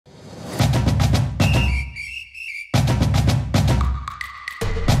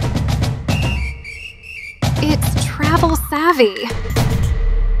TravelSavvy.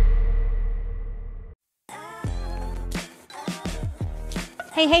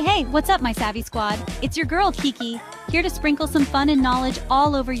 Hey, what's up, my Savvy Squad? It's your girl, Kiki, here to sprinkle some fun and knowledge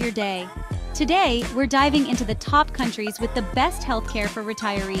all over your day. Today, we're diving into the top countries with the best healthcare for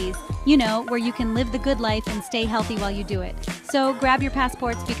retirees. You know, where you can live the good life and stay healthy while you do it. So grab your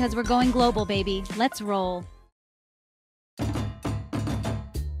passports because we're going global, baby. Let's roll.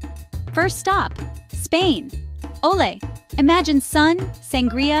 First stop, Spain. Ole! Imagine sun,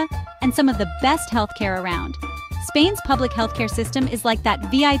 sangria, and some of the best healthcare around. Spain's public healthcare system is like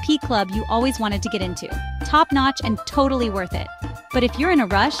that VIP club you always wanted to get into. Top-notch and totally worth it. But if you're in a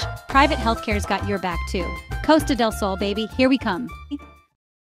rush, private healthcare's got your back too. Costa del Sol, baby, here we come.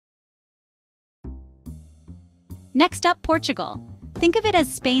 Next up, Portugal. Think of it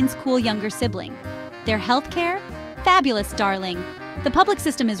as Spain's cool younger sibling. Their healthcare? Fabulous, darling. The public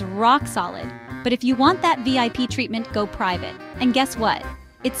system is rock solid, but if you want that VIP treatment, go private. And guess what?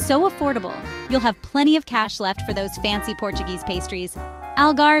 It's so affordable, you'll have plenty of cash left for those fancy Portuguese pastries.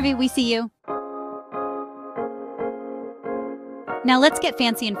 Algarve, we see you. Now let's get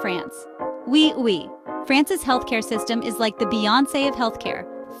fancy in France. Oui. France's healthcare system is like the Beyoncé of healthcare,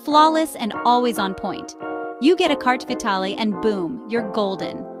 flawless and always on point. You get a carte vitale and boom, you're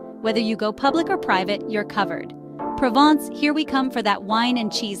golden. Whether you go public or private, you're covered. Provence, here we come for that wine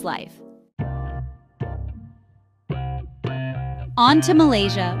and cheese life. On to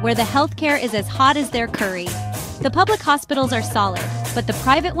Malaysia, where the healthcare is as hot as their curry. The public hospitals are solid, but the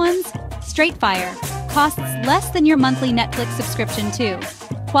private ones? Straight fire. Costs less than your monthly Netflix subscription too.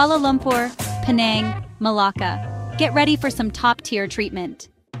 Kuala Lumpur, Penang, Malacca. Get ready for some top-tier treatment.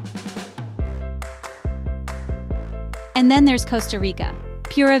 And then there's Costa Rica.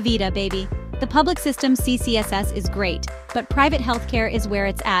 Pura Vida, baby. The public system CCSS is great, but private healthcare is where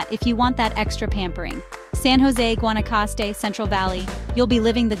it's at if you want that extra pampering. San Jose, Guanacaste, Central Valley, you'll be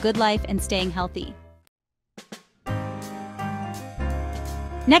living the good life and staying healthy.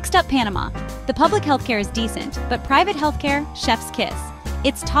 Next up, Panama. The public healthcare is decent, but private healthcare, chef's kiss.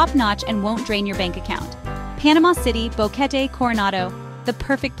 It's top-notch and won't drain your bank account. Panama City, Boquete, Coronado, the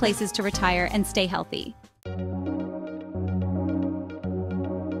perfect places to retire and stay healthy.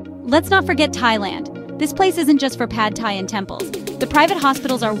 Let's not forget Thailand. This place isn't just for pad thai and temples. The private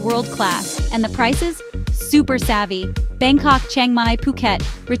hospitals are world-class, and the prices? Super savvy. Bangkok, Chiang Mai, Phuket.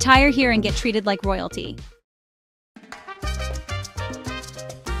 Retire here and get treated like royalty.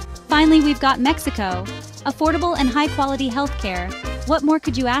 Finally, we've got Mexico. Affordable and high-quality healthcare. What more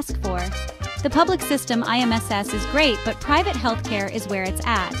could you ask for? The public system IMSS is great, but private healthcare is where it's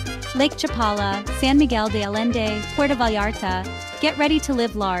at. Lake Chapala, San Miguel de Allende, Puerto Vallarta. Get ready to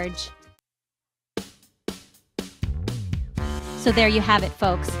live large. So there you have it,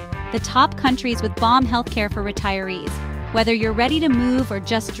 folks. The top countries with bomb healthcare for retirees. Whether you're ready to move or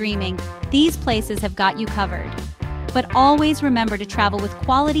just dreaming, these places have got you covered. But always remember to travel with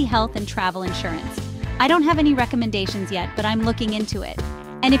quality health and travel insurance. I don't have any recommendations yet, but I'm looking into it.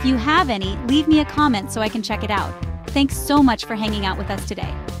 And if you have any, leave me a comment so I can check it out. Thanks so much for hanging out with us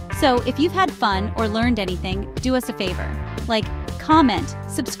today. So if you've had fun or learned anything, do us a favor. Like, comment,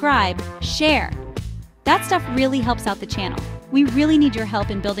 subscribe, share. That stuff really helps out the channel. We really need your help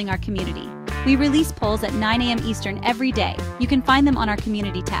in building our community. We release polls at 9 a.m. Eastern every day. You can find them on our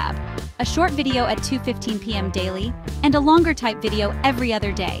community tab. A short video at 2:15 p.m. daily, and a longer type video every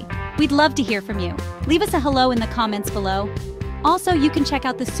other day. We'd love to hear from you. Leave us a hello in the comments below. Also, you can check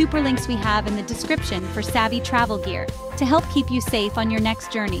out the super links we have in the description for savvy travel gear to help keep you safe on your next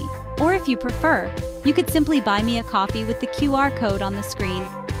journey. Or if you prefer, you could simply buy me a coffee with the QR code on the screen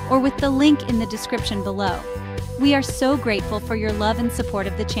or with the link in the description below. We are so grateful for your love and support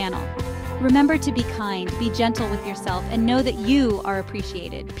of the channel. Remember to be kind, be gentle with yourself, and know that you are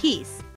appreciated. Peace.